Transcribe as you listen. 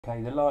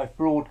Okay, the live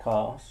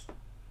broadcast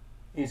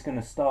is going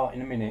to start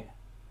in a minute.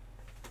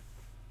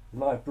 The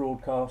live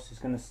broadcast is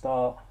going to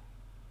start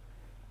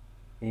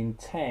in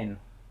 10,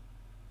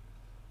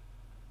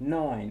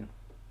 9,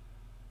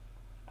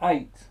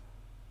 8,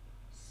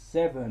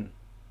 7,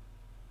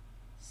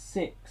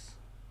 6,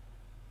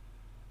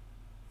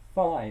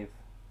 5,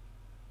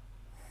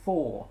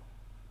 4.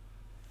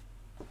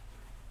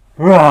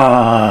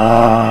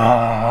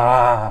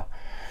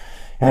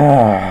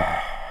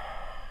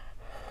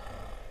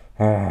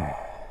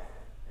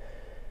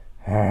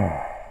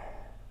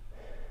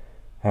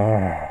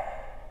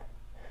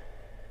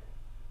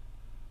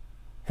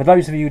 For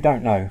those of you who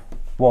don't know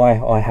why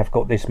I have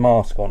got this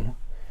mask on,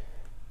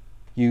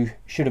 you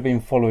should have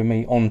been following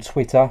me on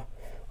Twitter.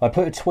 I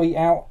put a tweet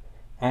out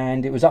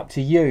and it was up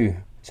to you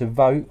to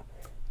vote,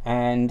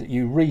 and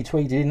you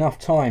retweeted enough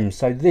times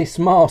so this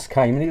mask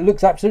came and it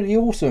looks absolutely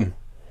awesome.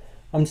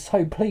 I'm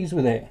so pleased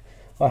with it.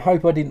 I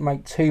hope I didn't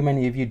make too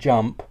many of you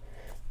jump,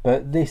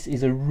 but this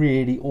is a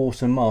really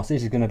awesome mask.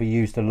 This is going to be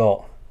used a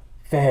lot.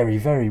 Very,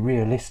 very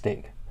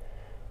realistic.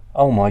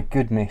 Oh my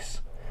goodness.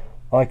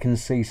 I can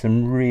see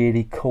some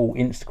really cool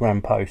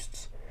Instagram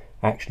posts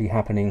actually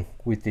happening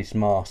with this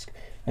mask.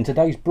 And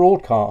today's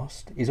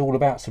broadcast is all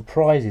about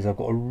surprises. I've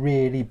got a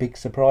really big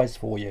surprise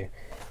for you.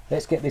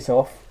 Let's get this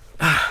off.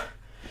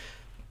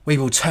 We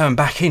will turn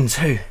back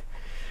into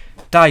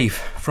Dave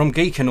from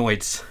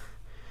Geekanoids.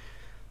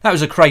 That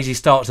was a crazy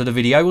start to the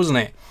video, wasn't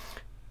it?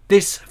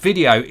 This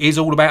video is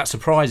all about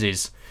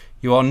surprises.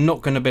 You are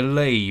not going to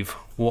believe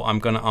what I'm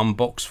going to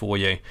unbox for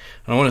you.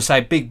 And I want to say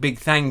a big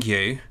thank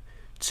you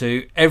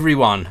to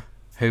everyone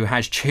who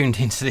has tuned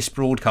into this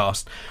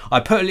broadcast. I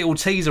put a little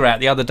teaser out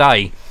the other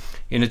day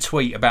in a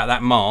tweet about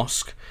that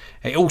mask.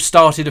 It all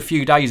started a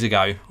few days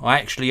ago. I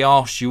actually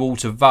asked you all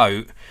to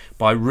vote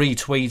by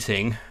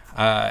retweeting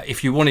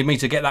if you wanted me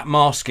to get that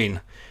mask in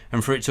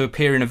and for it to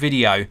appear in a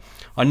video.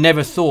 I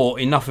never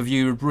thought enough of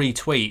you would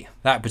retweet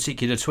that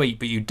particular tweet,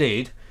 but you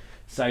did.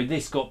 So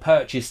this got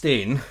purchased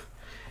in,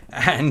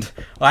 and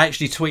I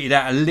actually tweeted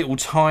out a little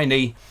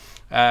tiny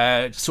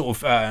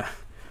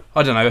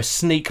I don't know, a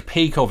sneak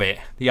peek of it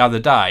the other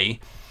day.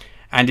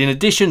 And in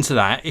addition to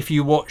that, if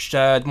you watched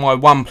my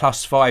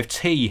OnePlus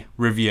 5T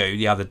review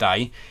the other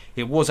day,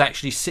 it was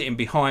actually sitting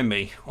behind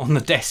me on the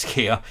desk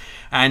here,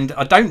 and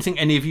I don't think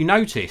any of you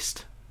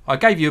noticed. I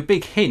gave you a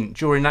big hint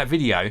during that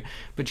video,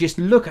 but just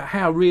look at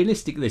how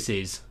realistic this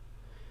is.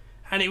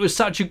 And it was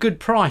such a good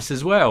price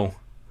as well.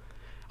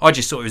 I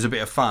just thought it was a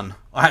bit of fun.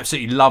 I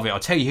absolutely love it. I'll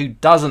tell you who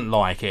doesn't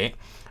like it,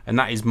 and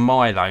that is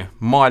Milo.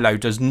 Milo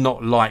does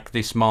not like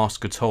this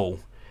mask at all.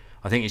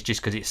 I think it's just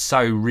because it's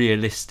so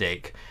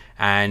realistic,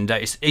 and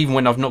it's even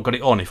when I've not got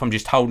it on, if I'm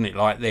just holding it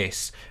like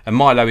this, and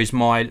Milo is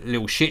my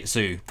little Shih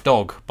Tzu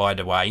dog, by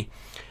the way,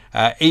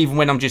 even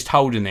when I'm just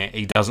holding it,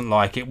 he doesn't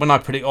like it. When I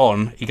put it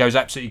on, he goes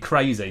absolutely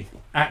crazy.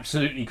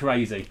 Absolutely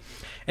crazy.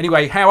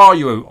 Anyway, how are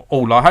you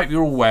all? I hope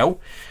you're all well.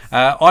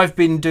 I've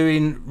been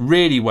doing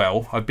really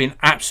well. I've been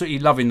absolutely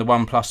loving the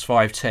OnePlus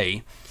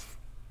 5T.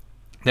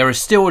 There are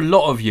still a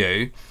lot of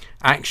you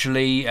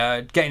actually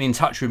getting in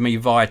touch with me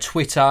via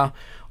Twitter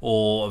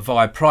or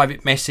via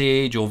private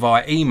message or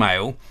via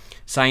email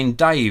saying,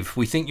 Dave,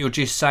 we think you're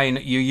just saying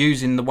that you're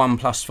using the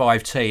OnePlus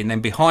 5T and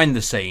then behind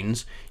the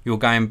scenes you're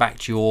going back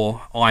to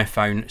your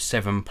iPhone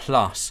 7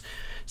 Plus.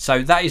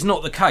 So that is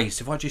not the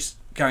case. If I just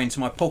go into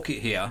my pocket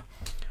here,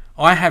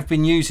 I have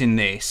been using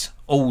this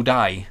all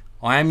day.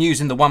 I am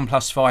using the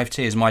OnePlus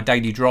 5T as my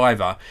daily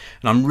driver,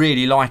 and I'm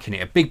really liking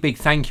it. A big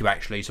thank you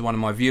actually to one of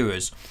my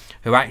viewers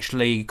who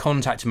actually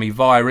contacted me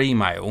via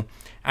email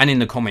and in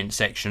the comment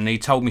section. He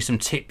told me some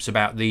tips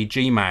about the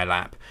Gmail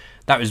app.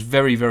 That was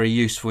very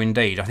useful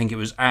indeed. I think it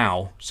was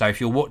Al. So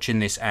if you're watching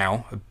this,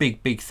 Al, a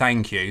big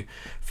thank you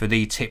for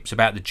the tips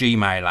about the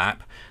Gmail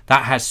app.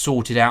 That has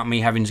sorted out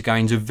me having to go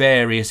into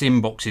various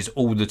inboxes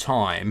all the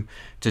time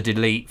to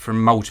delete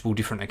from multiple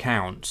different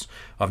accounts.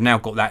 I've now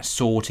got that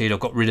sorted. I've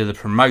got rid of the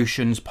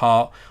promotions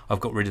part. I've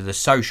got rid of the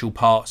social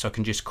part, so I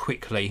can just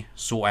quickly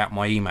sort out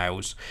my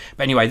emails.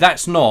 But anyway,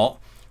 that's not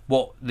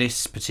what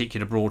this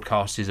particular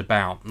broadcast is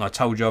about. I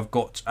told you I've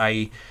got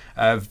a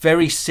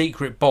very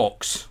secret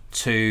box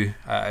to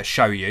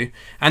show you,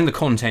 and the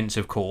contents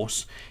of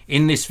course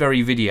in this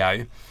very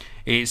video.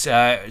 It's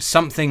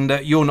something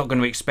that you're not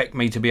going to expect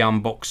me to be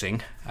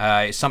unboxing.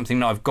 It's something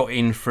that I've got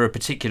in for a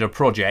particular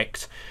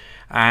project,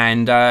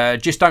 and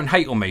just don't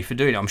hate on me for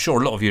doing it. I'm sure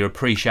a lot of you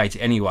appreciate it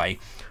anyway.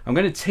 I'm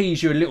going to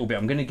tease you a little bit.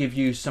 I'm going to give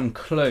you some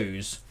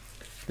clues.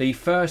 The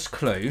first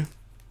clue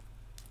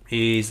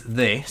is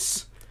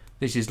this.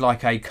 This is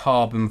like a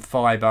carbon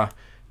fibre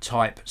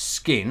type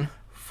skin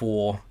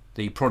for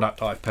the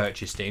product I've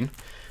purchased in.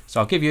 So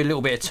I'll give you a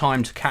little bit of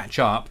time to catch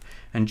up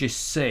and just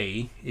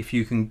see if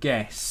you can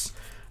guess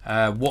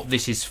what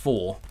this is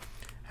for.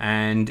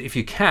 And if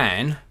you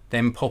can,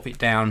 then pop it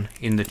down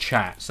in the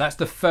chat. So that's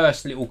the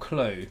first little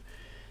clue.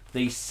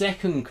 The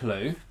second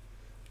clue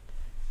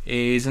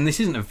is, and this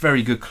isn't a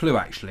very good clue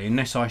actually,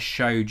 unless I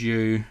showed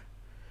you,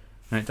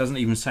 and it doesn't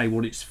even say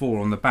what it's for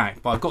on the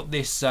back, but I've got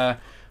this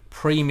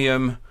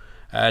premium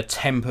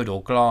tempered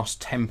or glass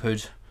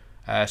tempered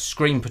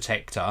screen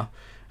protector,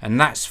 and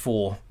that's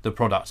for the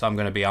products I'm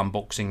going to be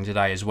unboxing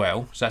today as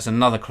well. So that's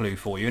another clue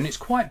for you, and it's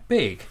quite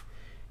big.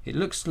 It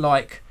looks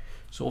like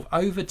sort of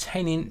over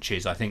 10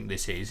 inches, I think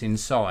this is, in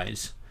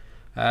size.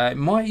 It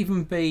might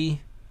even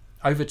be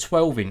over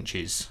 12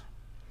 inches.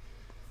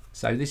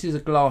 So this is a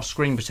glass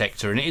screen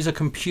protector, and it is a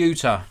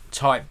computer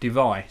type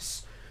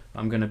device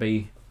I'm going to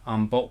be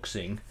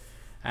unboxing.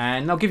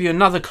 And I'll give you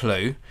another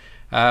clue.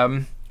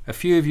 A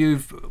few of you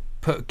have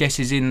put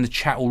guesses in the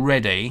chat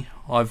already.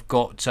 I've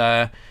got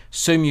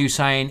Sumu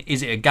saying,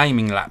 is it a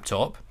gaming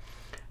laptop?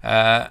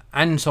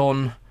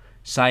 Anton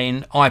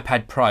saying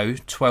iPad Pro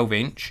 12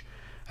 inch.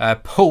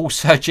 Paul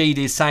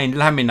Sergidis saying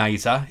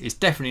laminator. It's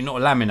definitely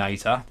not a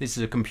laminator. This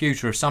is a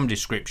computer of some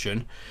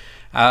description.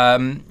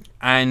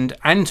 And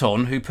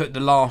Anton, who put the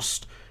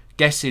last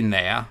guess in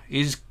there,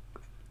 is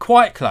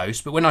quite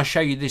close, but when I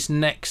show you this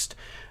next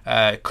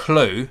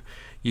clue,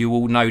 you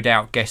will no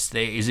doubt guess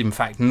that it is in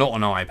fact not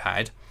an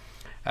iPad.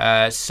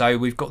 So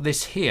we've got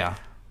this here,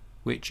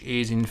 which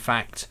is in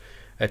fact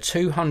a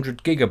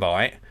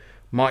 200GB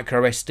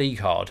micro SD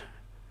card.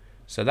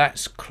 So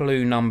that's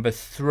clue number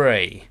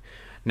 3.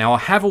 Now I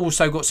have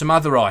also got some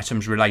other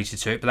items related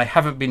to it, but they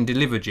haven't been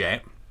delivered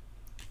yet.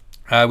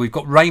 We've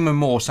got Raymond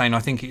Moore saying I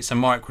think it's a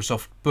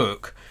Microsoft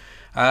book.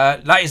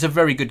 That is a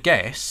very good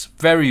guess,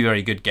 very,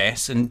 very good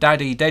guess. And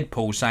Daddy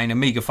Deadpool saying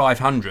Amiga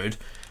 500.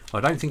 I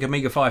don't think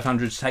Amiga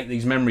 500s take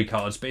these memory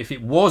cards, but if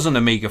it was an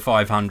Amiga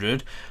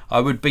 500, I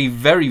would be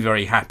very,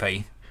 very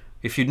happy.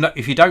 If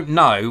you don't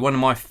know, one of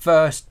my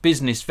first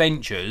business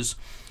ventures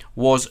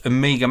was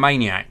Amiga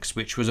Maniacs,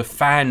 which was a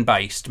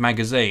fan-based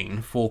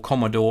magazine for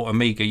Commodore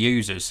Amiga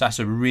users. That's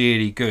a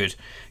really good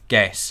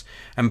guess.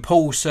 And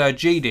Paul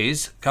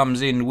Sergidis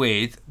comes in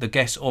with the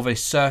guess of a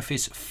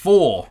Surface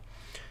 4.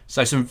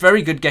 So some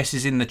very good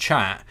guesses in the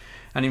chat.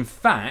 And in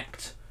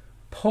fact,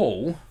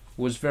 Paul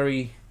was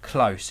very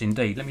close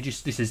indeed.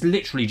 This has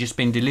literally just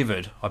been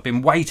delivered. I've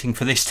been waiting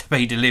for this to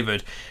be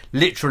delivered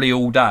literally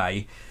all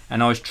day.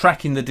 And I was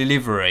tracking the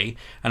delivery,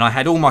 and I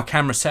had all my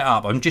cameras set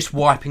up. I'm just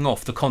wiping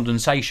off the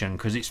condensation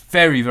because it's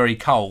very, very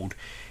cold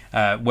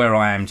where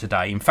I am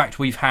today. In fact,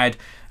 we've had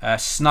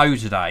snow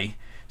today,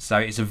 so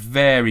it's a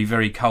very,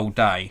 very cold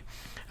day.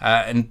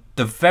 And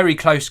the very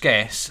close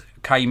guess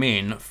came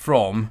in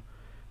from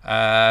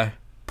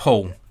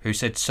Paul, who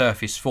said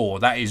Surface 4.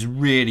 That is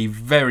really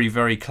very,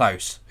 very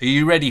close. Are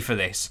you ready for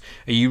this?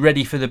 Are you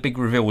ready for the big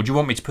reveal? Or do you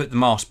want me to put the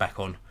mask back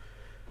on?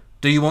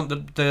 Do you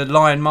want the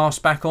lion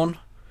mask back on?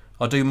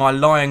 I'll do my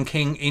Lion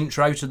King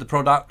intro to the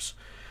products.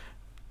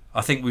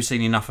 I think we've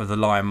seen enough of the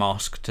lion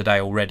mask today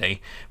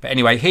already. But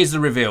anyway, here's the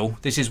reveal.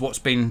 This is what's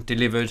been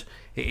delivered.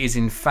 It is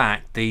in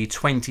fact the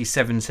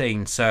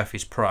 2017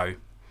 Surface Pro.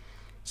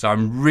 So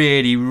I'm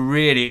really,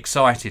 really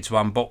excited to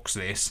unbox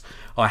this.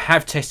 I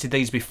have tested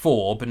these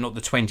before, but not the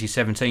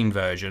 2017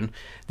 version.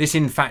 This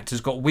in fact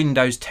has got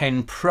Windows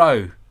 10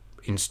 Pro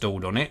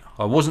installed on it.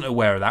 I wasn't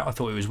aware of that. I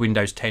thought it was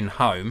Windows 10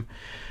 Home.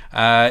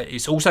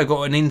 It's also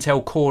got an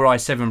Intel Core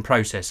i7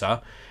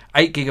 processor,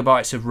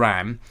 8GB of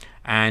RAM,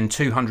 and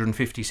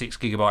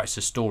 256GB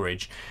of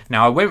storage.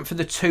 Now I went for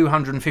the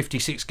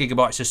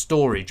 256GB of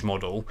storage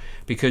model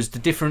because the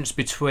difference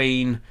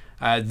between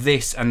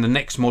this and the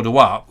next model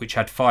up, which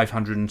had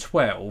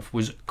 512,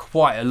 was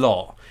quite a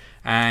lot,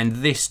 and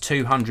this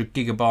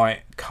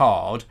 200GB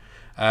card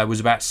was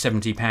about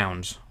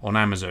 £70 on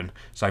Amazon,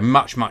 so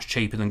much, much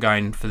cheaper than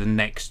going for the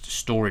next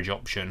storage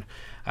option.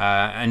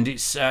 And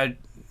it's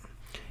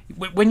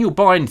when you're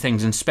buying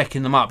things and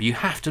speccing them up, you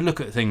have to look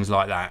at things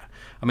like that.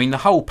 I mean, the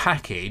whole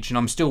package, and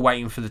I'm still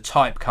waiting for the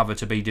type cover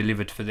to be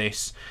delivered for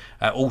this.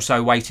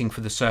 Also waiting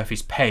for the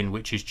Surface Pen,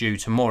 which is due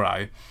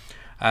tomorrow.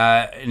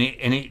 And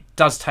it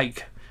does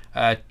take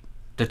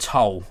the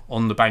toll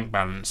on the bank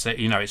balance.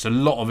 You know, it's a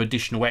lot of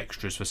additional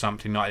extras for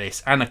something like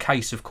this, and a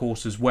case, of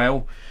course, as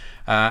well.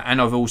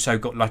 And I've also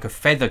got like a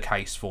feather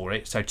case for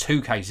it, so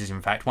 2 cases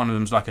in fact. One of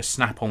them's like a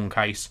snap-on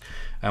case,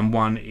 and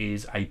one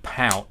is a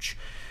pouch.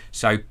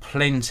 So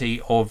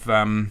plenty of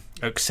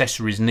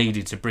accessories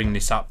needed to bring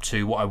this up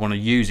to what I want to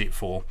use it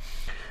for.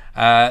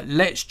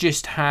 Let's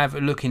just have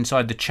a look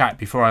inside the chat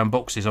before I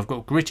unbox this. I've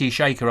got Gritty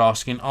Shaker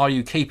asking, are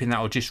you keeping that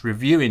or just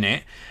reviewing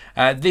it?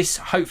 This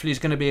hopefully is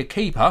going to be a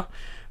keeper.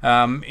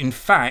 In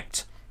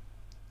fact,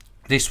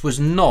 this was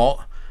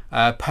not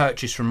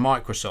purchased from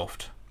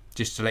Microsoft.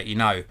 Just to let you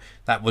know,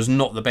 that was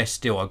not the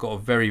best deal. I got a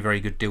very,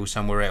 very good deal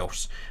somewhere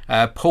else.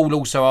 Paul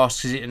also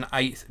asks, is it an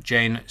 8th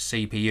gen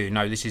CPU?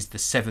 No, this is the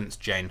 7th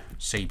gen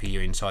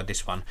CPU inside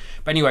this one.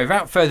 But anyway,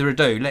 without further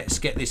ado, let's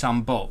get this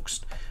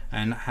unboxed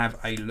and have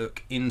a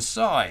look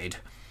inside.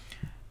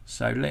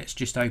 So let's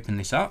just open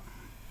this up.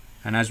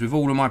 And as with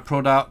all of my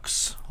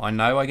products, I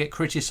know I get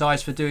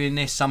criticised for doing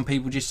this. Some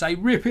people just say,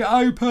 rip it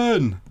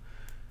open.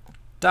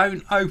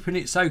 Don't open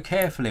it so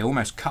carefully. I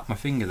almost cut my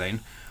finger then.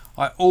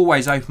 I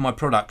always open my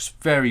products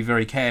very,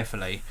 very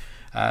carefully.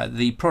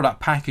 The product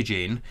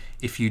packaging,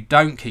 if you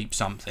don't keep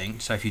something,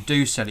 so if you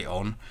do sell it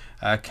on,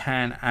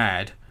 can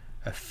add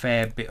a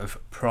fair bit of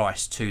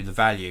price to the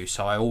value.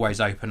 So I always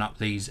open up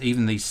these,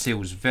 even these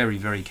seals, very,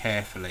 very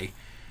carefully,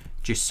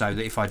 just so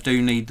that if I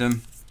do need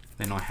them,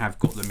 then I have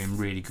got them in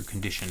really good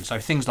condition. So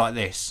things like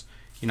this,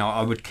 you know,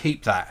 I would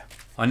keep that.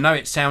 I know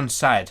it sounds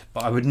sad,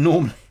 but I would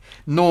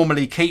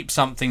normally keep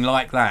something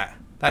like that.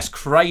 That's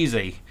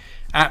crazy,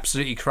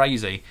 absolutely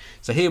crazy.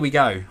 So here we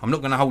go. I'm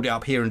not going to hold it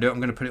up here and do it. I'm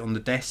going to put it on the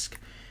desk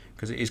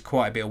because it is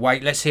quite a bit of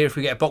weight. Let's hear if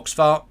we get a box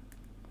fart.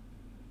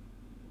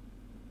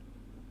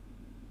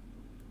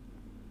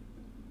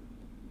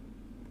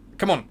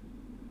 Come on.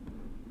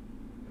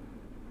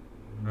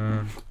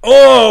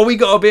 Oh, we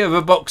got a bit of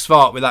a box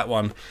fart with that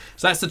one.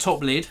 So that's the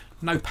top lid.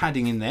 No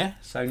padding in there,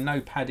 so no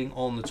padding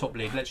on the top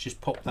lid. Let's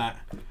just pop that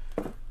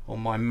on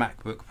my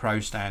MacBook Pro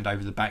stand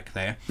over the back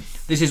there.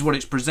 This is what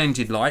it's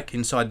presented like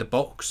inside the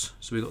box.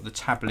 So we've got the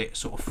tablet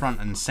sort of front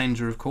and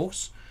center, of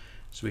course.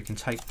 So we can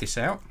take this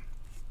out.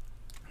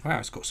 Wow,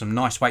 it's got some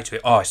nice weight to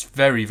it. Oh, it's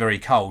very, very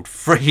cold,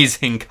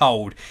 freezing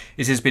cold.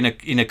 This has been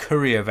in a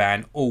courier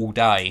van all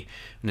day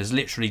and has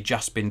literally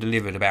just been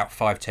delivered about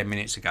 5-10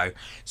 minutes ago.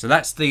 So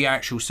that's the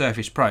actual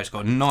Surface Pro. It's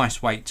got a nice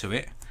weight to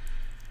it.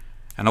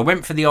 And I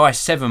went for the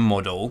i7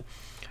 model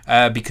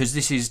because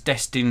this is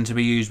destined to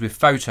be used with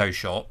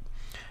Photoshop.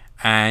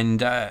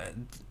 And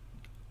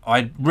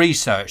I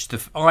researched the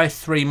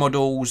i3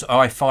 models,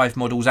 i5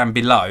 models and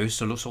below,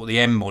 so sort of the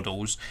M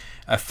models,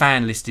 are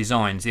fanless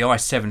designs. The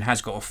i7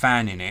 has got a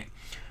fan in it,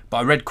 but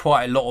I read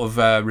quite a lot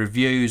of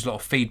reviews, a lot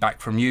of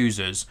feedback from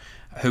users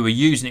who are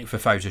using it for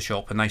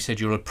Photoshop, and they said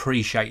you'll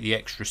appreciate the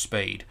extra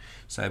speed.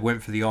 So I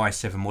went for the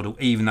i7 model,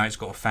 even though it's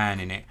got a fan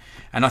in it.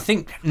 And I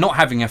think not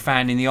having a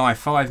fan in the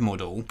i5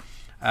 model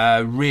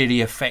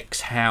really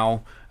affects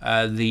how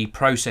the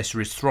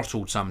processor is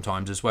throttled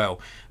sometimes as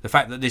well. The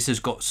fact that this has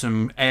got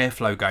some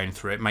airflow going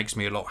through it makes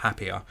me a lot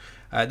happier.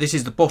 This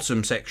is the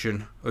bottom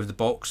section of the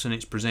box, and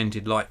it's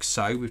presented like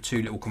so with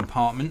two little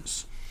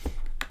compartments.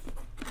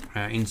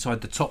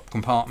 Inside the top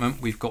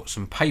compartment we've got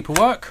some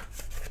paperwork,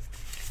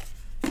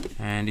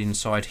 and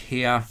inside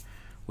here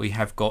we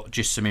have got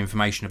just some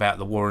information about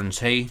the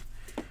warranty.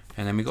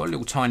 And then we've got a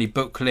little tiny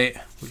booklet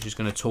which is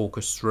going to talk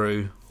us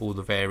through all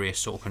the various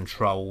sort of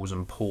controls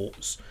and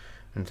ports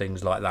and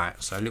things like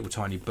that. So a little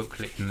tiny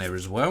booklet in there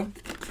as well.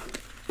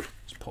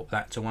 Let's pop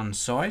that to one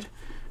side.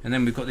 And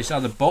then we've got this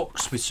other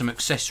box with some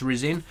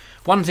accessories in.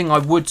 One thing I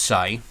would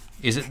say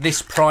is at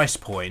this price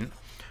point,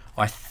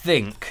 I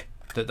think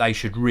that they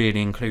should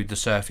really include the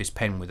Surface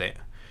Pen with it.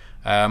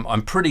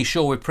 I'm pretty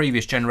sure with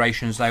previous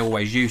generations they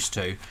always used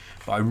to,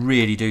 but I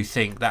really do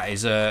think that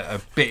is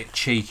a bit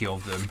cheeky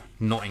of them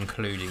not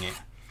including it.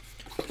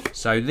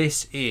 So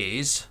this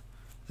is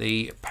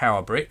the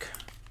power brick.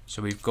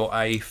 So we've got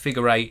a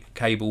figure 8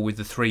 cable with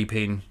the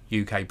 3-pin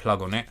UK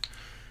plug on it,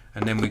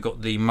 and then we've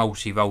got the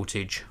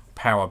multi-voltage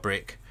power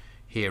brick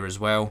here as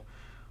well.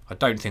 I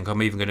don't think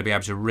I'm even going to be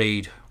able to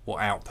read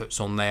what output's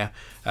on there,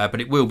 but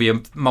it will be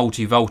a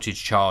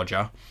multi-voltage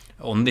charger.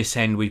 On this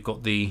end we've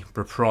got the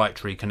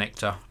proprietary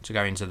connector to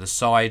go into the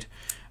side,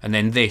 and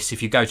then this,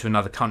 if you go to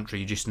another country,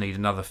 you just need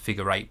another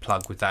figure 8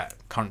 plug with that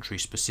country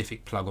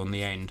specific plug on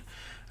the end.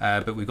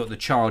 But we've got the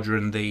charger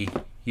and the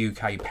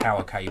UK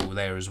power cable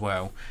there as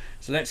well.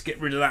 So let's get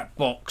rid of that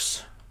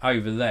box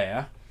over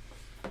there,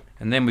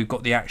 and then we've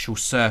got the actual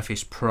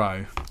Surface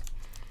Pro.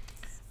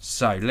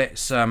 So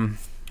let's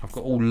I've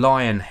got all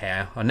lion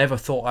hair. I never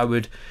thought I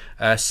would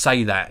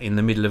say that in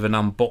the middle of an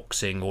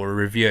unboxing or a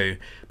review,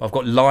 but I've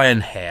got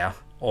lion hair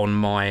on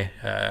my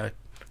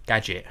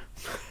gadget.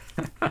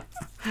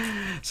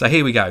 So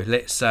here we go.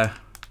 Let's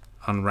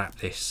unwrap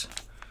this.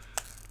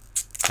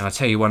 And I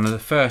tell you, one of the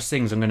first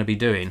things I'm going to be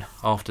doing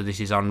after this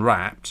is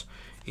unwrapped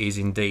is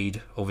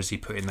indeed obviously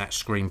putting that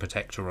screen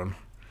protector on.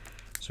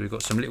 So we've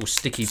got some little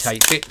sticky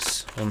tape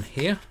bits on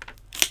here.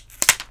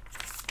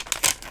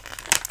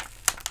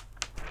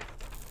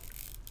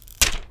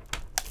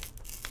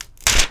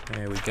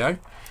 There we go.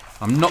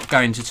 I'm not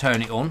going to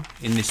turn it on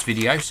in this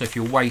video, so if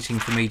you're waiting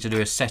for me to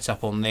do a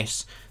setup on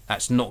this,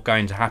 that's not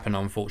going to happen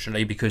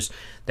unfortunately, because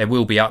there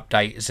will be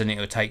updates and it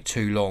will take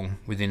too long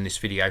within this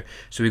video.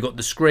 So we've got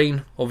the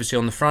screen obviously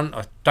on the front.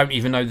 I don't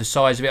even know the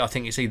size of it. I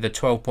think it's either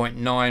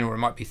 12.9 or it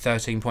might be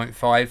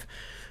 13.5.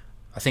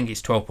 I think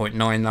it's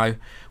 12.9 though.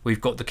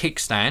 We've got the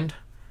kickstand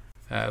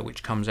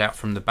which comes out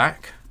from the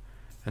back,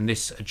 and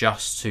this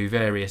adjusts to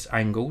various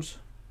angles.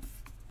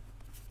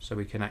 So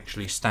we can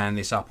actually stand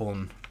this up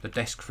on the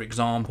desk, for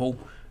example,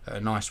 at a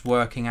nice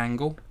working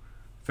angle.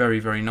 Very,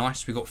 very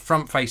nice. We've got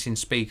front-facing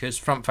speakers,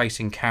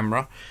 front-facing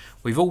camera.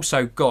 We've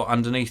also got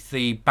underneath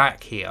the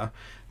back here,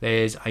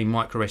 there's a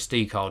micro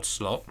SD card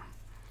slot.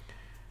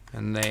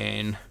 And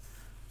then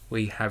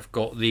we have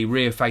got the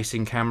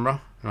rear-facing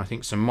camera, and I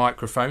think some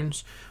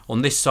microphones.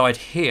 On this side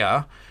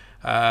here,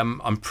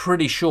 I'm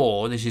pretty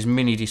sure this is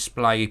mini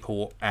display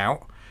port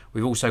out.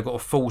 We've also got a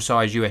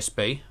full-size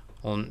USB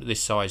on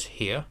this size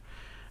here.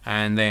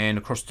 And then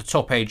across the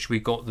top edge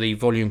we've got the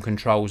volume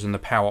controls and the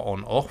power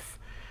on off.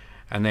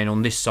 And then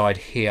on this side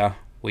here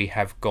we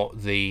have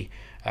got the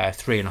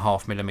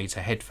 3.5mm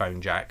headphone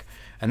jack,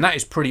 and that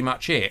is pretty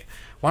much it.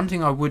 One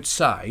thing I would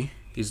say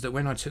is that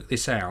when I took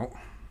this out,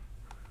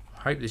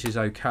 I hope this is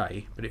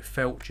okay, but it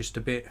felt just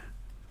a bit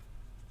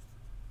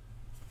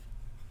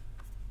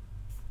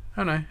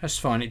Oh no, that's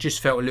fine. It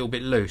just felt a little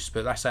bit loose,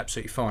 but that's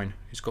absolutely fine.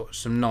 It's got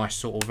some nice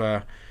sort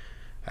of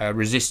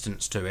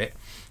resistance to it.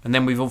 And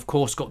then we've of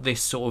course got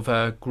this sort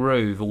of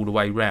groove all the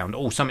way round.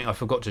 Oh, something I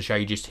forgot to show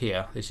you just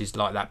here. This is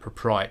like that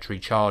proprietary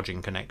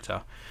charging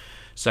connector.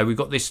 So we've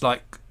got this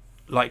like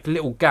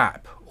little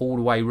gap all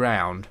the way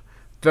round.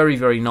 Very,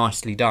 very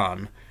nicely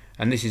done.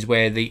 And this is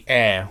where the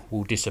air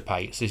will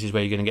dissipate. So this is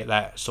where you're going to get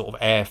that sort of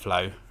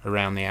airflow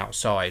around the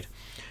outside.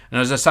 And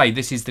as I say,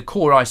 this is the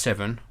Core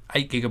i7,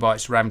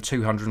 8GB RAM,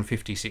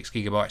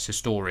 256GB of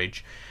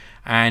storage.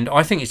 And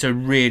I think it's a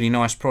really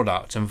nice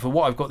product, and for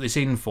what I've got this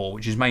in for,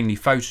 which is mainly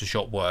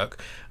Photoshop work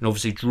and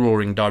obviously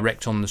drawing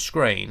direct on the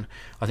screen,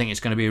 I think it's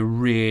going to be a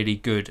really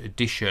good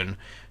addition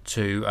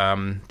to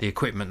the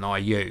equipment that I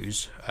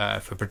use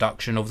for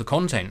production of the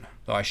content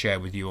that I share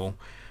with you all.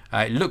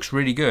 It looks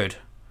really good.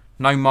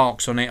 No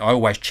marks on it. I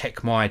always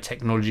check my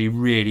technology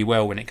really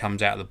well when it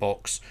comes out of the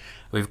box.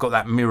 We've got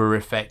that mirror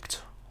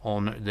effect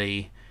on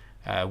the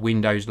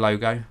Windows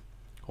logo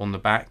on the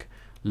back.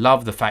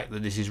 Love the fact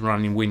that this is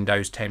running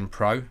Windows 10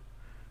 Pro.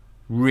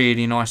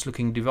 Really nice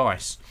looking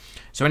device.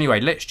 So anyway,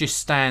 let's just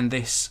stand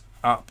this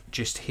up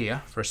just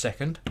here for a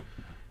second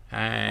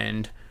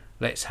and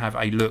let's have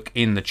a look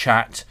in the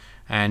chat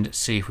and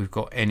see if we've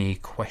got any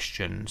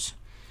questions.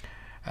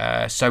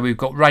 So we've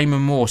got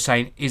Raymond Moore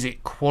saying, is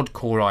it quad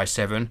core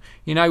i7?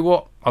 You know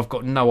what? I've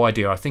got no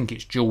idea. I think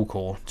it's dual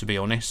core, to be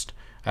honest.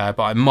 But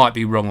I might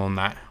be wrong on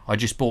that. I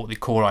just bought the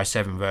Core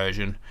i7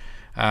 version.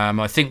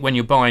 I think when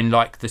you're buying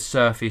like the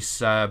Surface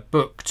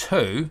Book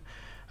 2,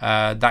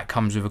 that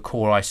comes with a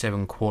Core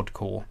i7 quad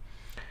core.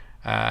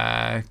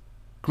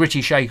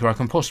 Gritty Shaker, I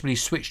can possibly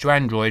switch to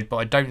Android, but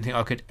I don't think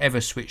I could ever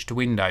switch to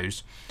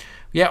Windows.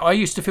 Yeah, I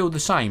used to feel the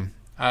same.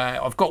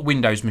 I've got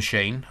Windows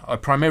machine. I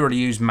primarily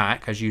use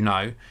Mac, as you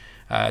know.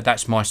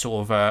 That's my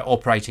sort of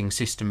operating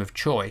system of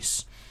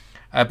choice.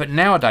 But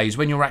nowadays,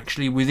 when you're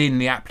actually within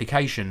the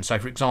application, so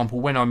for example,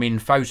 when I'm in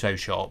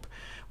Photoshop,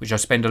 which I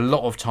spend a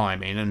lot of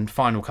time in, and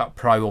Final Cut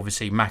Pro,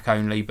 obviously Mac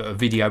only, but a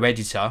video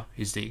editor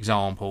is the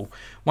example.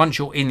 Once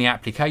you're in the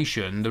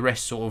application, the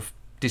rest sort of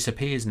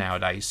disappears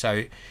nowadays.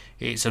 So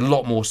it's a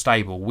lot more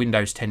stable.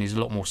 Windows 10 is a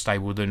lot more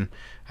stable than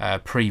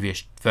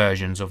previous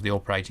versions of the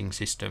operating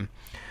system.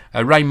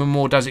 Raymond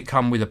Moore, does it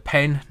come with a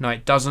pen? No,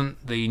 it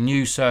doesn't. The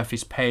new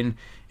Surface Pen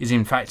is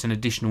in fact an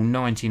additional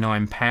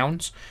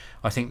 £99.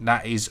 I think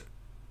that is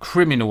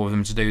criminal of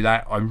them to do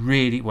that.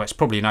 Well, it's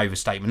probably an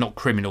overstatement, not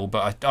criminal,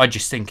 but I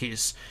just think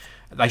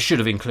they should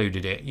have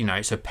included it. You know,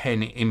 it's a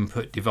pen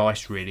input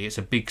device, really. It's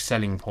a big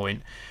selling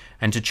point,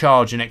 and to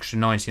charge an extra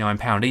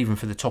 £99 even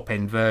for the top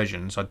end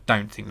versions, I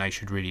don't think they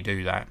should really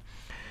do that.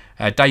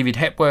 David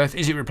Hepworth,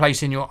 is it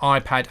replacing your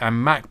iPad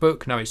and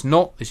MacBook? No, it's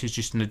not. This is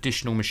just an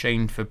additional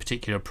machine for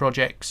particular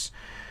projects.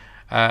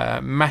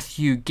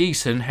 Matthew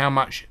Geeson, how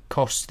much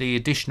costs the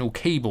additional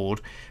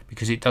keyboard,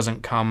 because it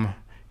doesn't come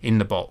in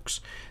the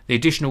box? The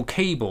additional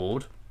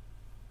keyboard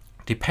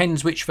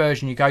depends which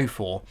version you go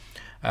for.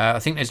 I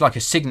think there's like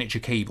a signature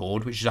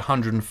keyboard, which is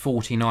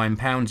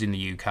 £149 in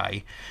the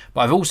UK,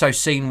 but I've also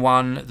seen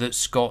one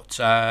that's got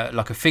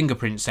like a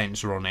fingerprint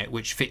sensor on it,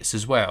 which fits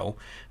as well.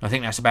 I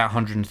think that's about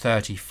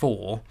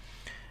 £134.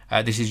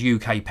 This is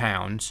UK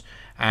pounds,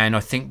 and I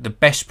think the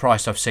best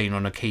price I've seen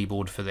on a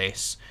keyboard for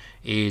this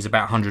is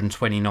about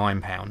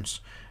 £129.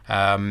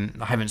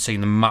 I haven't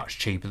seen them much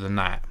cheaper than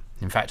that.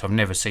 In fact, I've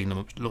never seen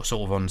them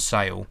sort of on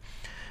sale.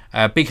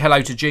 Big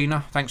hello to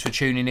Gina, thanks for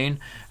tuning in.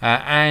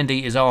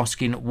 Andy is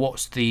asking,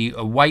 what's the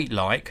weight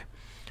like?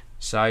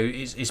 So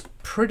it's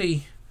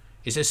pretty,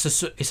 it's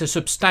a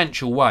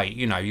substantial weight.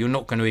 You know, you're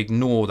not going to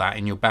ignore that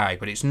in your bag,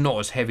 but it's not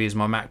as heavy as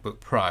my MacBook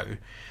Pro.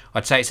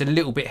 I'd say it's a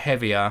little bit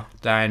heavier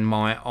than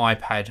my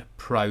iPad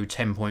Pro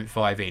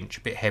 10.5 inch,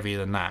 a bit heavier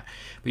than that.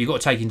 But you've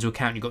got to take into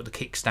account you've got the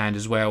kickstand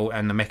as well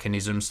and the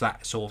mechanisms, so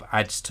that sort of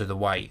adds to the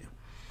weight.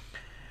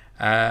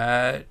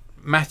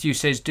 Matthew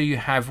says, do you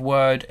have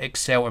Word,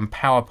 Excel and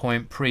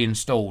PowerPoint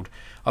pre-installed?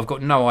 I've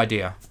got no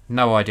idea.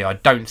 No idea. I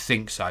don't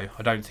think so.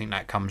 I don't think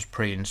that comes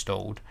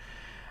pre-installed.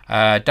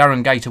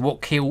 Darren Gator,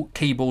 what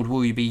keyboard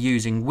will you be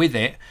using with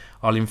it?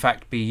 I'll in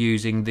fact be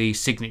using the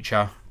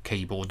signature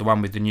keyboard, the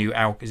one with the new,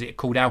 is it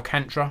called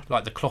Alcantara?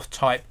 Like the cloth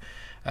type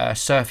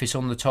surface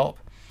on the top.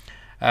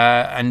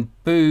 And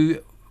Boy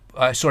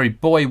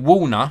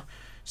Warner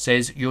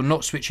says, you're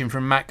not switching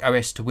from Mac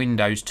OS to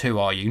Windows 2,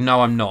 are you?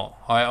 No, I'm not.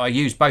 I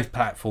use both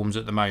platforms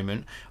at the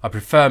moment. I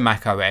prefer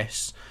Mac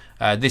OS.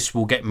 This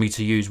will get me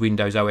to use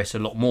Windows OS a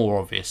lot more,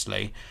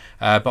 obviously.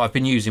 But I've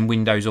been using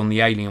Windows on the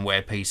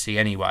Alienware PC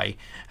anyway,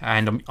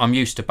 and I'm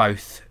used to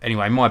both.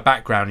 Anyway, my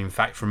background, in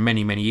fact, from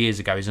many, many years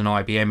ago is an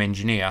IBM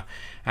engineer,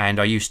 and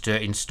I used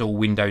to install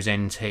Windows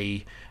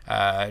NT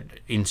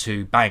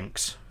into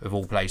banks, of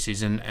all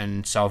places,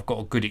 and so I've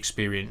got a good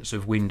experience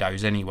of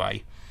Windows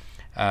anyway.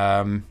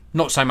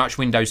 Not so much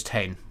Windows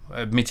 10.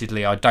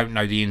 Admittedly, I don't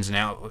know the ins and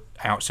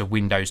outs of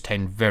Windows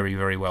 10 very,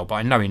 very well, but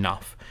I know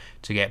enough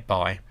to get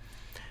by.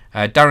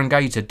 Darren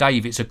Gator,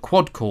 Dave, it's a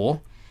quad core.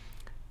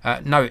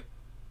 No, it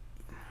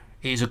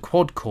is a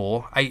quad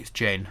core 8th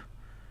gen.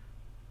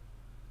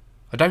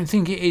 I don't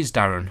think it is,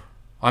 Darren.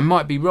 I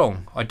might be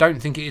wrong. I don't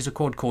think it is a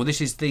quad core.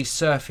 This is the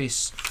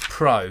Surface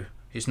Pro.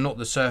 It's not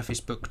the Surface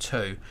Book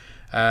 2.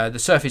 The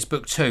Surface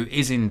Book 2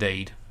 is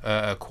indeed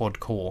a quad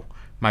core,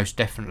 most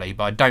definitely,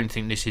 but I don't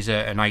think this is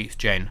an 8th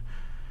gen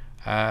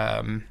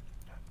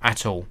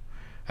at all.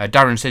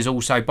 Darren says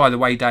also, by the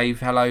way, Dave,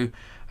 hello,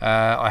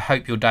 I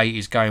hope your day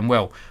is going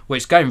well. Well,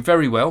 it's going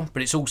very well,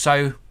 but it's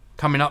also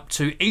coming up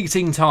to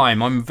eating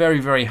time. I'm very,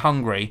 very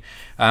hungry.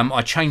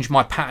 I changed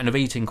my pattern of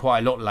eating quite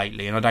a lot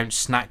lately, and I don't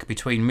snack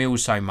between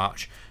meals so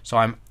much, so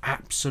I'm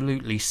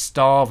absolutely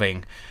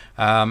starving.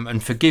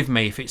 And forgive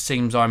me if it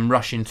seems I'm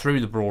rushing through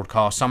the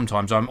broadcast.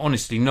 Sometimes I'm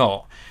honestly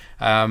not,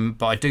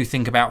 but I do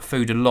think about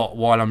food a lot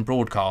while I'm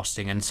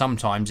broadcasting, and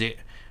sometimes it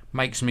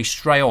makes me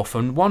stray off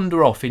and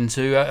wander off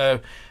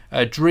into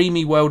a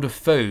dreamy world of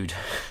food.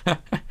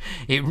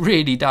 It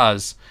really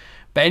does.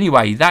 But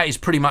anyway, that is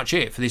pretty much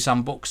it for this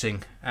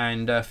unboxing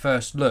and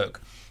first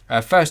look.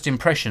 First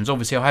impressions,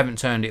 obviously I haven't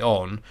turned it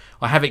on.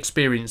 I have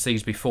experienced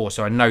these before,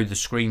 so I know the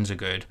screens are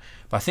good,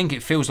 but I think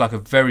it feels like a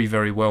very,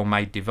 very well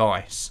made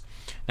device.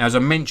 Now, as I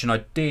mentioned,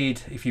 I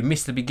did, if you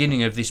missed the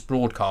beginning of this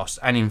broadcast,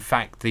 and in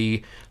fact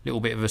the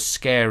little bit of a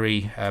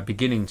scary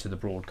beginning to the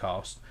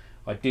broadcast,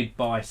 I did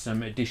buy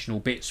some additional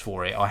bits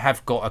for it. I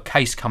have got a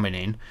case coming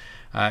in.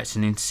 It's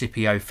an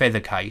Incipio feather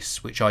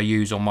case, which I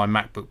use on my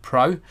MacBook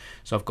Pro.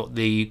 So I've got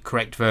the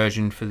correct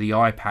version for the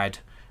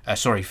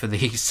for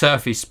the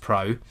Surface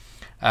Pro.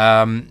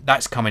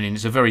 That's coming in.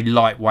 It's a very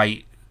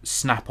lightweight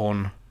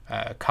snap-on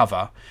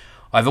cover.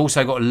 I've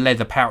also got a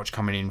leather pouch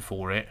coming in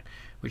for it,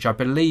 which I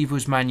believe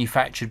was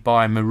manufactured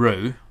by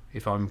Maru,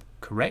 if I'm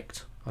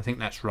correct. I think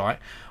that's right.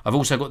 I've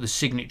also got the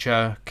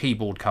signature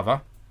keyboard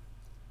cover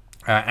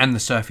and the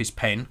Surface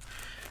Pen.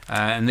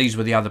 And these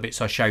were the other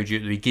bits I showed you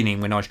at the beginning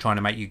when I was trying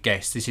to make you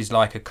guess. This is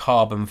like a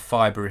carbon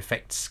fibre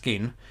effect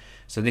skin.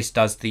 So this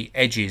does the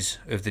edges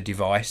of the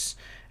device,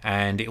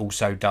 and it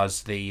also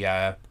does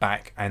the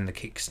back and the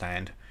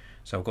kickstand.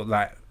 So I've got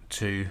that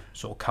to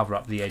sort of cover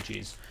up the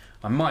edges.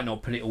 I might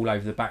not put it all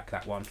over the back,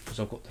 that one, because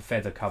I've got the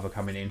feather cover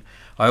coming in.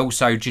 I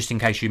also, just in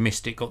case you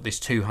missed it, got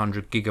this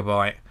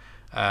 200GB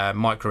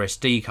micro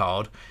SD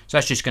card. So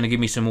that's just going to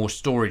give me some more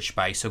storage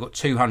space. I've got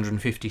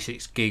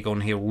 256 gig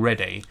on here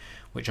already,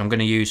 which I'm going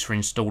to use for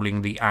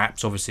installing the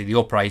apps, obviously the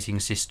operating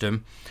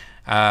system.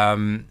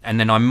 And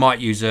then I might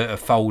use a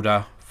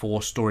folder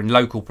for storing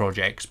local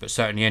projects, but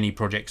certainly any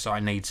projects that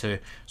I need to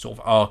sort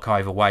of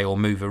archive away or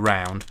move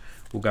around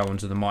will go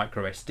onto the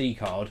micro SD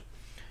card.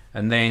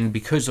 And then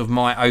because of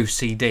my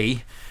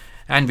OCD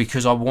and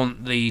because I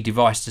want the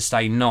device to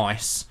stay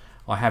nice,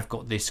 I have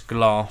got this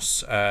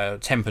glass,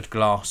 tempered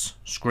glass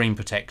screen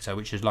protector,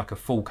 which is like a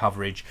full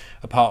coverage,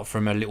 apart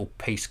from a little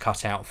piece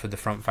cut out for the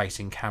front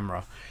facing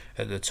camera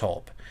at the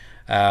top.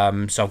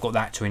 So I've got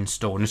that to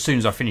install, and as soon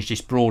as I finish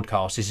this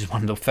broadcast, this is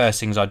one of the first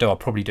things I do. I'll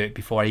probably do it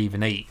before I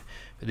even eat,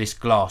 but this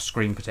glass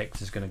screen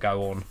protector is going to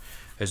go on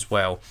as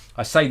well.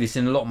 I say this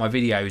in a lot of my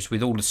videos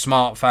with all the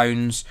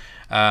smartphones,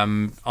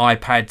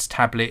 iPads,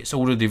 tablets,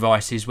 all the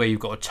devices where you've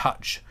got a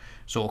touch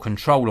sort of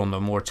control on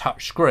them or a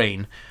touch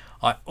screen.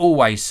 I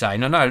always say,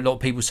 and I know a lot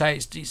of people say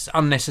it's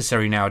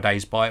unnecessary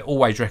nowadays, but I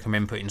always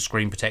recommend putting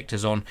screen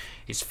protectors on.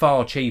 It's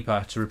far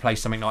cheaper to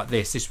replace something like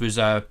this. This was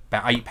about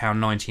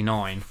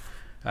 £8.99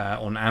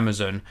 on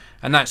Amazon,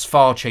 and that's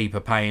far cheaper,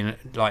 paying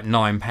like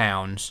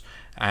 £9,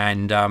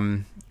 and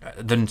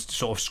than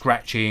sort of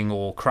scratching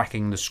or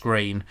cracking the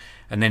screen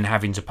and then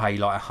having to pay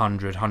like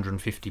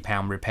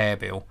 £100–150 repair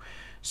bill.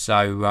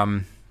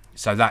 So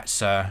so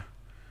that's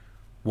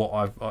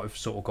what I've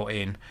sort of got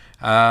in.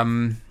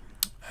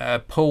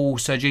 Paul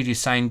Sergidi is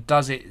saying,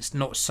 does it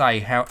not say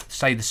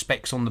the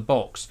specs on the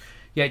box?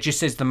 Yeah, it just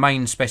says the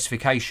main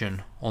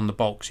specification on the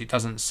box. It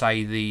doesn't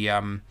say the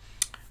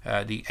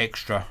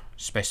extra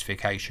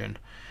specification.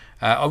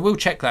 I will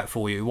check that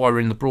for you while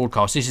we're in the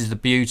broadcast. This is the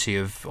beauty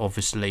of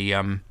obviously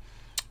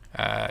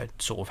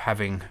sort of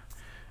having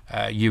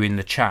you in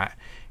the chat,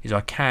 is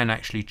I can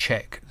actually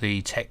check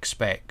the tech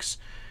specs.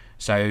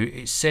 So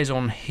it says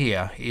on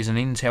here it is an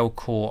Intel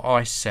Core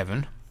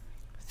i7,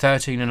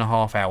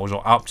 13.5 hours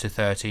or up to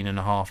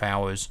 13.5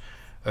 hours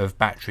of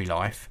battery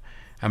life.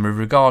 And with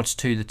regards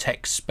to the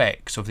tech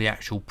specs of the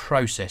actual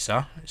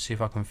processor, let's see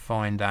if I can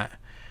find that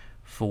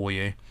for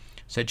you.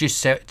 So it just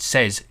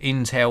says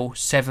Intel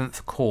 7th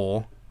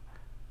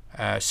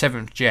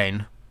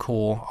gen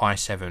Core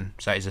i7.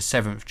 So it's a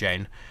 7th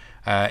gen.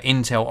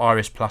 Intel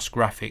Iris Plus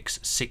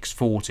graphics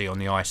 640 on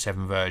the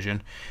i7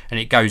 version, and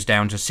it goes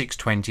down to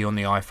 620 on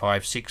the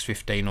i5,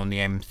 615 on the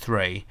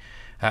M3.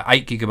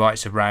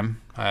 8GB of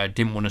RAM.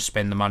 Didn't want to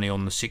spend the money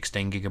on the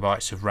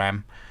 16GB of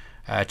RAM.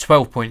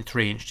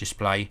 12.3-inch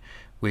display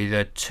with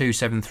a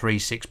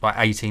 2736 by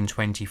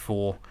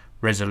 1824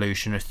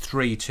 resolution, a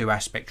 3:2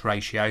 aspect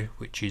ratio,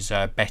 which is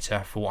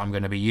better for what I'm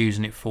going to be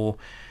using it for,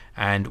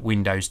 and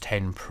Windows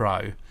 10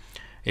 Pro.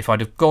 If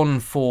I'd have gone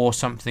for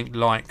something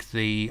like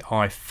the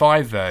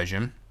i5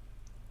 version,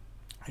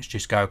 let's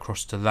just go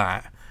across to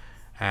that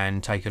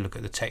and take a look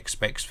at the tech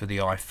specs for the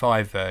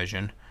i5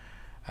 version.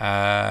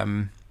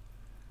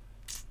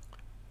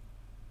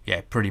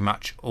 yeah, pretty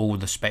much all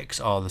the specs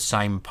are the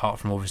same, apart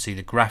from obviously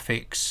the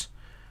graphics.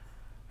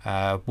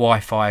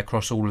 Wi-Fi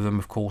across all of them,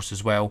 of course,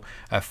 as well.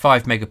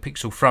 5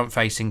 megapixel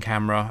front-facing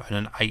camera and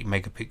an 8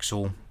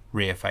 megapixel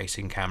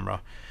rear-facing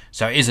camera.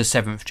 So it is a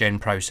 7th gen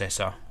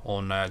processor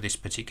on this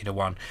particular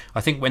one.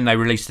 I think when they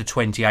released the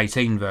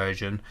 2018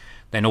 version,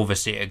 then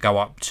obviously it'll go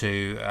up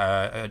to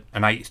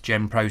an 8th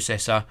gen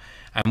processor,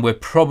 and we'll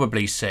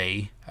probably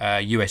see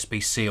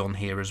USB-C on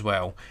here as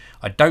well.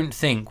 I don't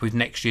think with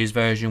next year's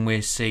version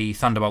we'll see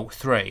Thunderbolt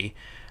 3.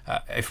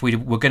 If we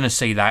were going to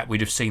see that,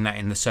 we'd have seen that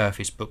in the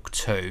Surface Book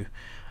 2.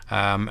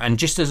 And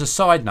just as a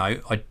side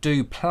note, I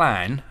do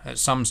plan at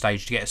some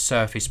stage to get a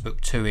Surface Book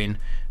 2 in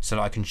so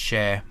that I can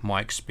share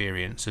my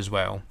experience as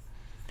well.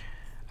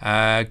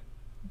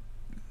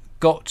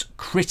 Got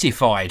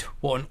Critified.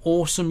 What an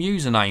awesome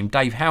username.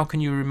 Dave, how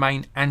can you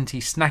remain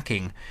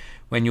anti-snacking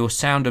when your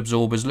sound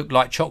absorbers look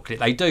like chocolate?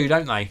 They do,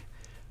 don't they?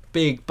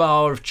 Big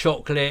bar of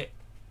chocolate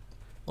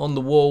on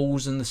the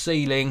walls and the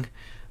ceiling.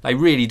 They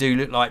really do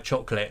look like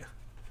chocolate.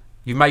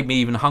 You've made me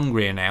even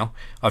hungrier now.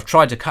 I've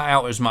tried to cut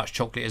out as much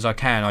chocolate as I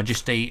can. I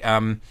just eat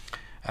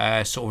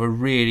sort of a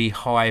really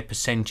high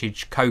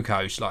percentage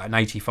cocoa, so like an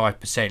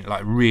 85%,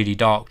 like really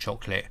dark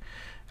chocolate.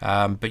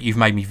 But you've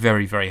made me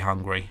very, very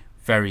hungry.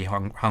 Very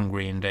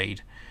hungry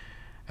indeed.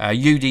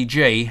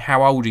 UDG,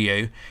 how old are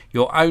you?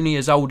 You're only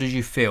as old as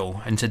you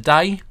feel. And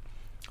today,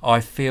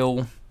 I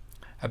feel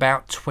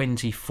about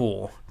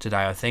 24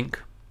 today, I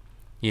think.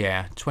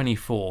 Yeah,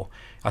 24.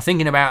 I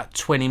think in about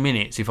 20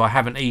 minutes, if I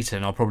haven't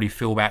eaten, I'll probably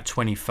feel about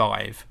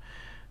 25.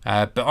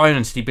 But I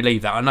honestly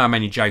believe that. I know I'm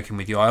only joking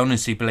with you. I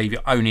honestly believe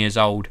you're only as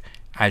old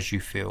as you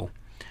feel.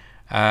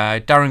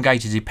 Darren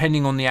Gator,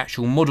 depending on the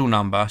actual model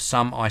number,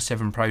 some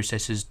i7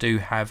 processors do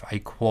have a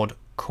quad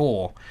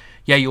core.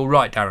 Yeah, you're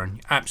right, Darren.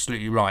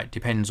 Absolutely right.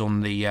 Depends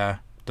on the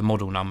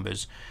model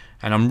numbers.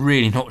 And I'm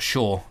really not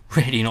sure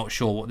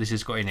what this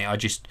has got in it. I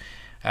just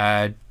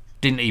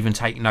didn't even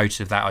take notice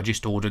of that. I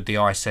just ordered the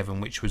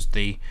i7, which was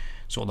the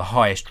sort of the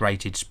highest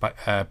rated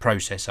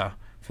processor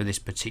for this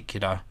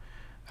particular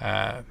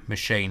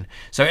machine.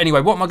 So anyway,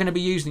 what am I going to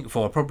be using it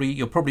for?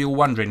 You're probably all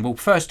wondering. Well,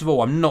 first of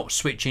all, I'm not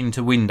switching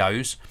to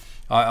Windows.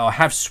 I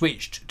have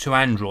switched to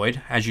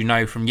Android, as you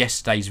know from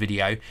yesterday's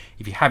video.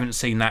 If you haven't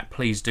seen that,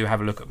 please do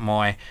have a look at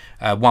my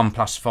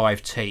OnePlus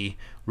 5T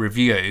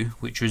review,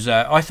 which was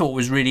I thought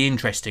was really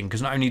interesting,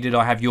 because not only did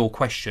I have your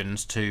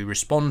questions to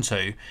respond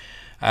to,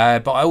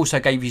 but I also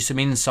gave you some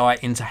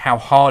insight into how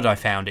hard I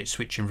found it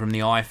switching from the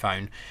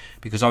iPhone,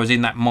 because I was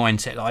in that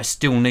mindset that I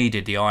still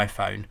needed the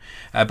iPhone.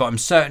 But I'm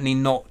certainly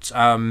not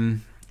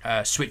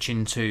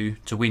switching to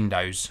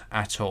Windows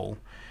at all.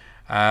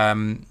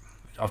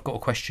 I've got a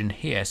question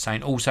here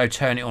saying also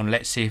turn it on,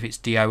 let's see if it's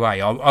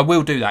DOA. I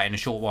will do that in a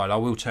short while. I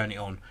will turn it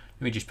on.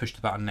 Let me just push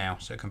the button now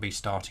so it can be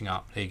starting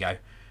up. There you go.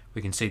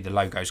 We can see the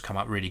logos come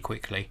up really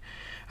quickly.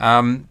 But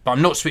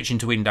I'm not switching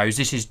to Windows.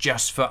 This is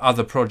just for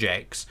other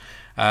projects.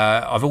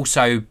 I've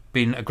also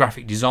been a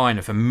graphic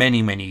designer for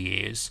many, many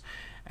years,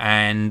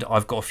 and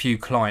I've got a few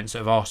clients that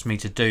have asked me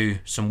to do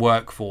some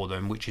work for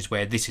them, which is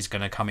where this is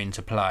going to come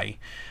into play.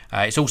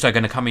 It's also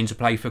going to come into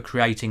play for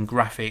creating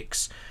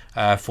graphics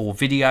for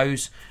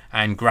videos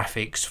and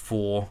graphics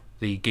for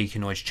the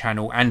Geekanoids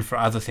channel, and for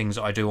other things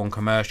that I do on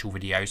commercial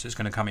videos. So it's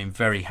going to come in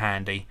very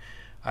handy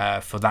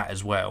for that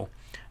as well.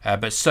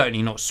 But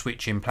certainly not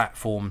switching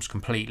platforms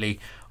completely.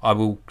 I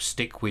will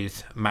stick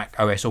with Mac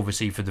OS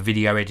obviously for the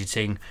video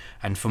editing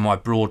and for my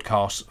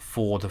broadcasts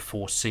for the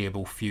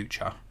foreseeable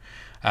future.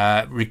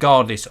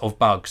 Regardless of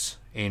bugs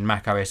in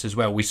Mac OS as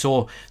well. We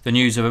saw the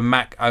news of a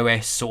Mac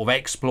OS sort of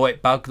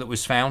exploit bug that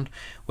was found,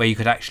 where you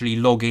could actually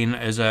log in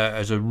as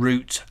a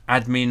root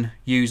admin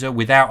user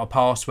without a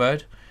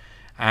password,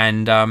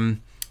 and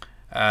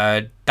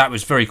that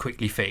was very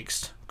quickly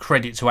fixed.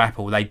 Credit to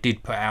Apple, they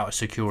did put out a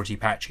security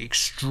patch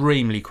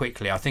extremely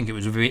quickly. I think it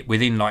was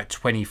within like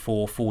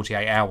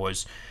 48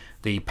 hours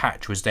the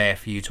patch was there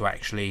for you to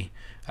actually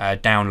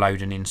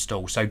download and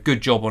install. So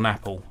good job on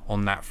Apple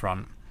on that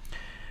front.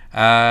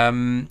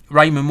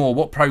 Raymond Moore,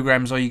 what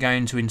programs are you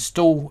going to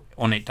install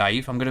on it,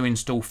 Dave? I'm going to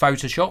install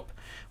Photoshop,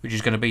 which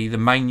is going to be the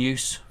main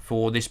use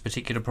for this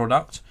particular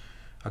product.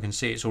 I can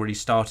see it's already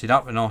started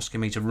up and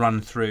asking me to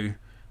run through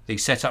the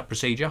setup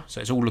procedure,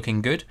 so it's all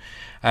looking good.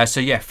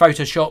 So yeah,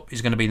 Photoshop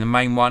is going to be the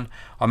main one.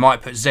 I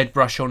might put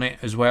ZBrush on it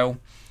as well,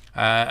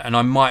 and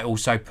I might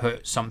also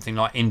put something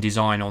like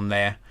InDesign on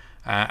there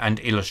and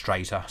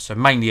Illustrator, so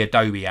mainly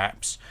Adobe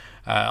apps.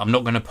 I'm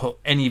not going to put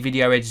any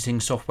video editing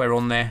software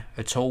on there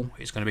at all.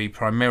 It's going to be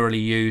primarily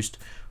used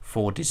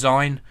for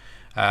design.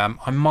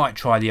 I might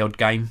try the odd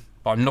game,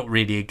 but I'm not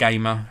really a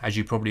gamer, as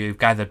you probably have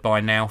gathered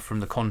by now from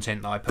the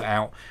content that I put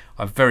out.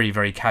 I'm very,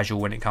 very casual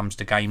when it comes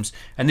to games,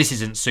 and this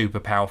isn't super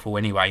powerful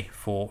anyway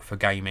for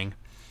gaming.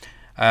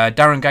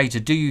 Darren Gator,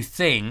 do you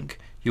think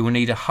you will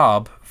need a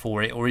hub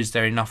for it, or is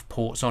there enough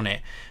ports on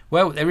it?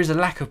 Well, there is a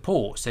lack of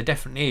ports. There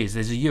definitely is.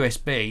 There's a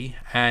USB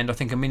and I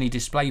think a mini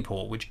display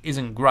port, which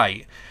isn't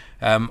great.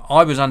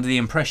 I was under the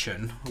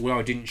impression, well,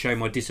 I didn't show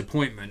my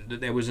disappointment, that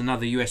there was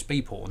another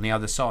USB port on the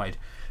other side,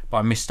 but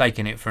I'm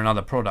mistaking it for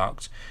another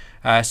product.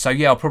 So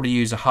yeah, I'll probably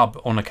use a hub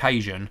on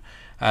occasion,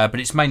 but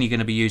it's mainly going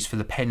to be used for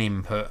the pen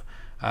input,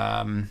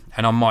 and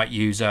I might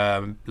use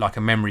like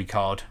a memory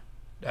card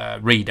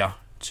reader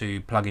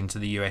to plug into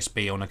the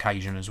USB on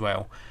occasion as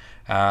well.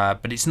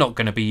 But it's not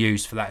going to be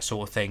used for that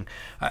sort of thing.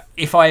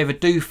 If I ever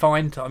do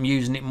find that I'm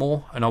using it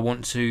more and I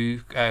want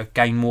to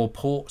gain more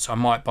ports, I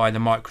might buy the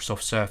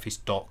Microsoft Surface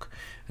dock,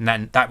 and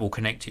then that will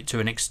connect it to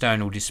an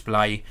external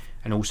display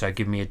and also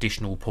give me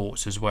additional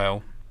ports as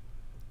well.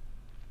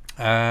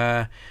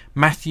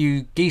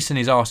 Matthew Geeson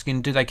is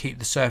asking, do they keep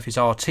the Surface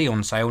RT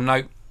on sale?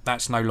 No,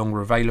 that's no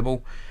longer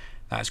available.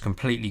 That's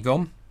completely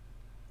gone.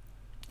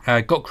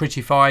 Got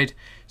Critified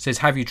says,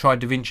 have you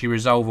tried DaVinci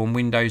Resolve on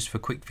Windows for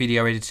quick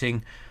video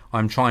editing?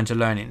 I'm trying to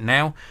learn it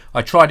now.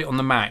 I tried it on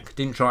the Mac,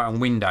 didn't try it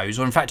on Windows.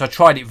 Or in fact, I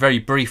tried it very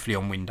briefly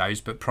on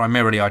Windows, but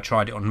primarily I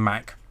tried it on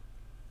Mac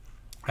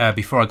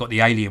before I got the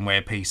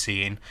Alienware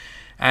PC in.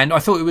 And I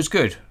thought it was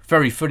good.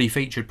 Very fully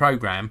featured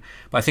program.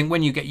 But I think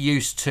when you get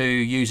used to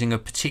using a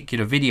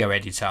particular video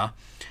editor,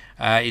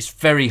 it's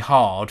very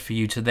hard for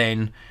you to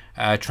then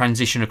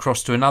transition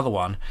across to another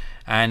one.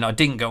 And I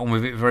didn't get on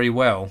with it very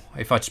well.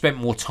 If I'd spent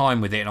more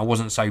time with it and I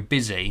wasn't so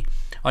busy,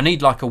 I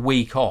need like a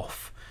week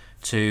off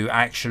to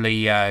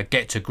actually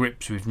get to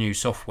grips with new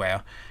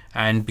software.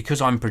 And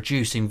because I'm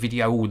producing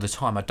video all the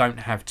time, I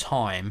don't have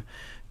time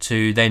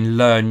to then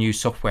learn new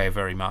software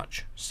very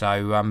much.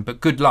 So but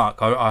good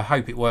luck. I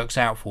hope it works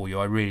out for you.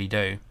 I really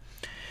do.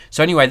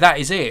 So anyway, that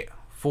is it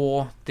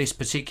for this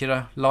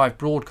particular live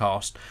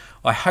broadcast.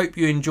 I hope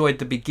you enjoyed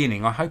the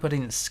beginning. I hope I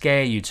didn't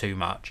scare you too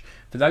much.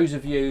 For those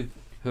of you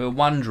who are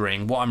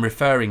wondering what I'm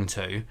referring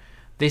to,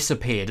 this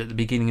appeared at the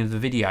beginning of the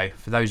video.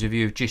 For those of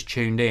you who've just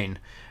tuned in,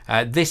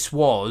 this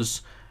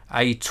was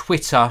a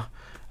Twitter,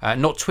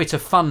 not Twitter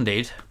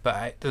funded,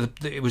 but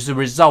it was the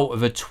result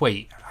of a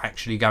tweet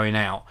actually going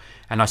out.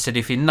 And I said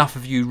if enough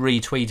of you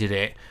retweeted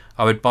it,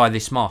 I would buy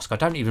this mask. I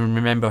don't even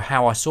remember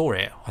how I saw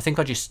it. I think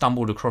I just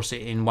stumbled across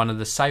it in one of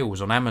the sales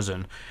on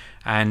Amazon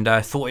and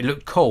thought it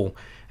looked cool.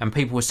 And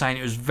people were saying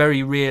it was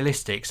very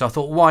realistic. So I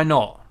thought, why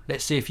not?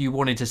 Let's see if you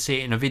wanted to see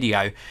it in a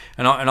video.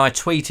 And I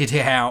tweeted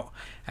it out.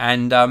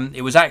 And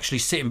it was actually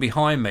sitting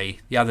behind me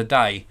the other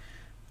day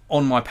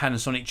on my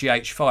Panasonic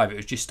GH5. It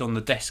was just on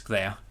the desk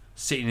there,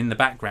 sitting in the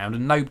background.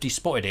 And nobody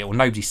spotted it, or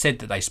nobody said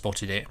that they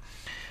spotted it.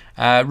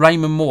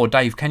 Raymond Moore,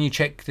 Dave, can you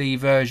check the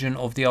version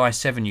of the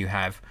i7 you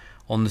have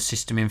on the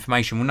system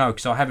information? Well, no,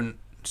 because I haven't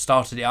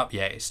started it up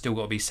yet. It's still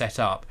got to be set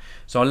up.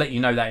 So I'll let you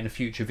know that in a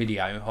future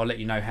video. I'll let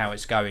you know how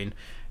it's going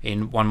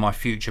in one of my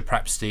future,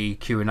 perhaps the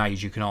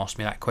Q&As. You can ask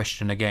me that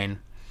question again.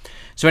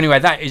 So anyway,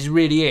 that is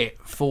really it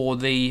for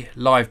the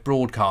live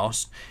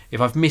broadcast. If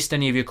I've missed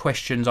any of your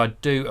questions, I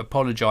do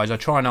apologise. I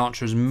try and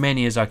answer as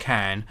many as I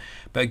can.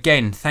 But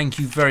again, thank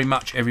you very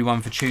much,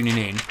 everyone, for tuning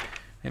in.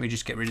 Let me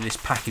just get rid of this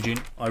packaging.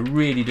 I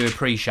really do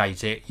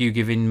appreciate it, you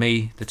giving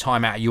me the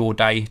time out of your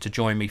day to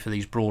join me for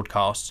these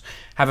broadcasts.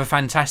 Have a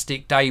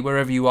fantastic day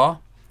wherever you are,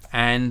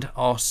 and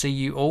I'll see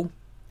you all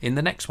in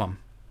the next one.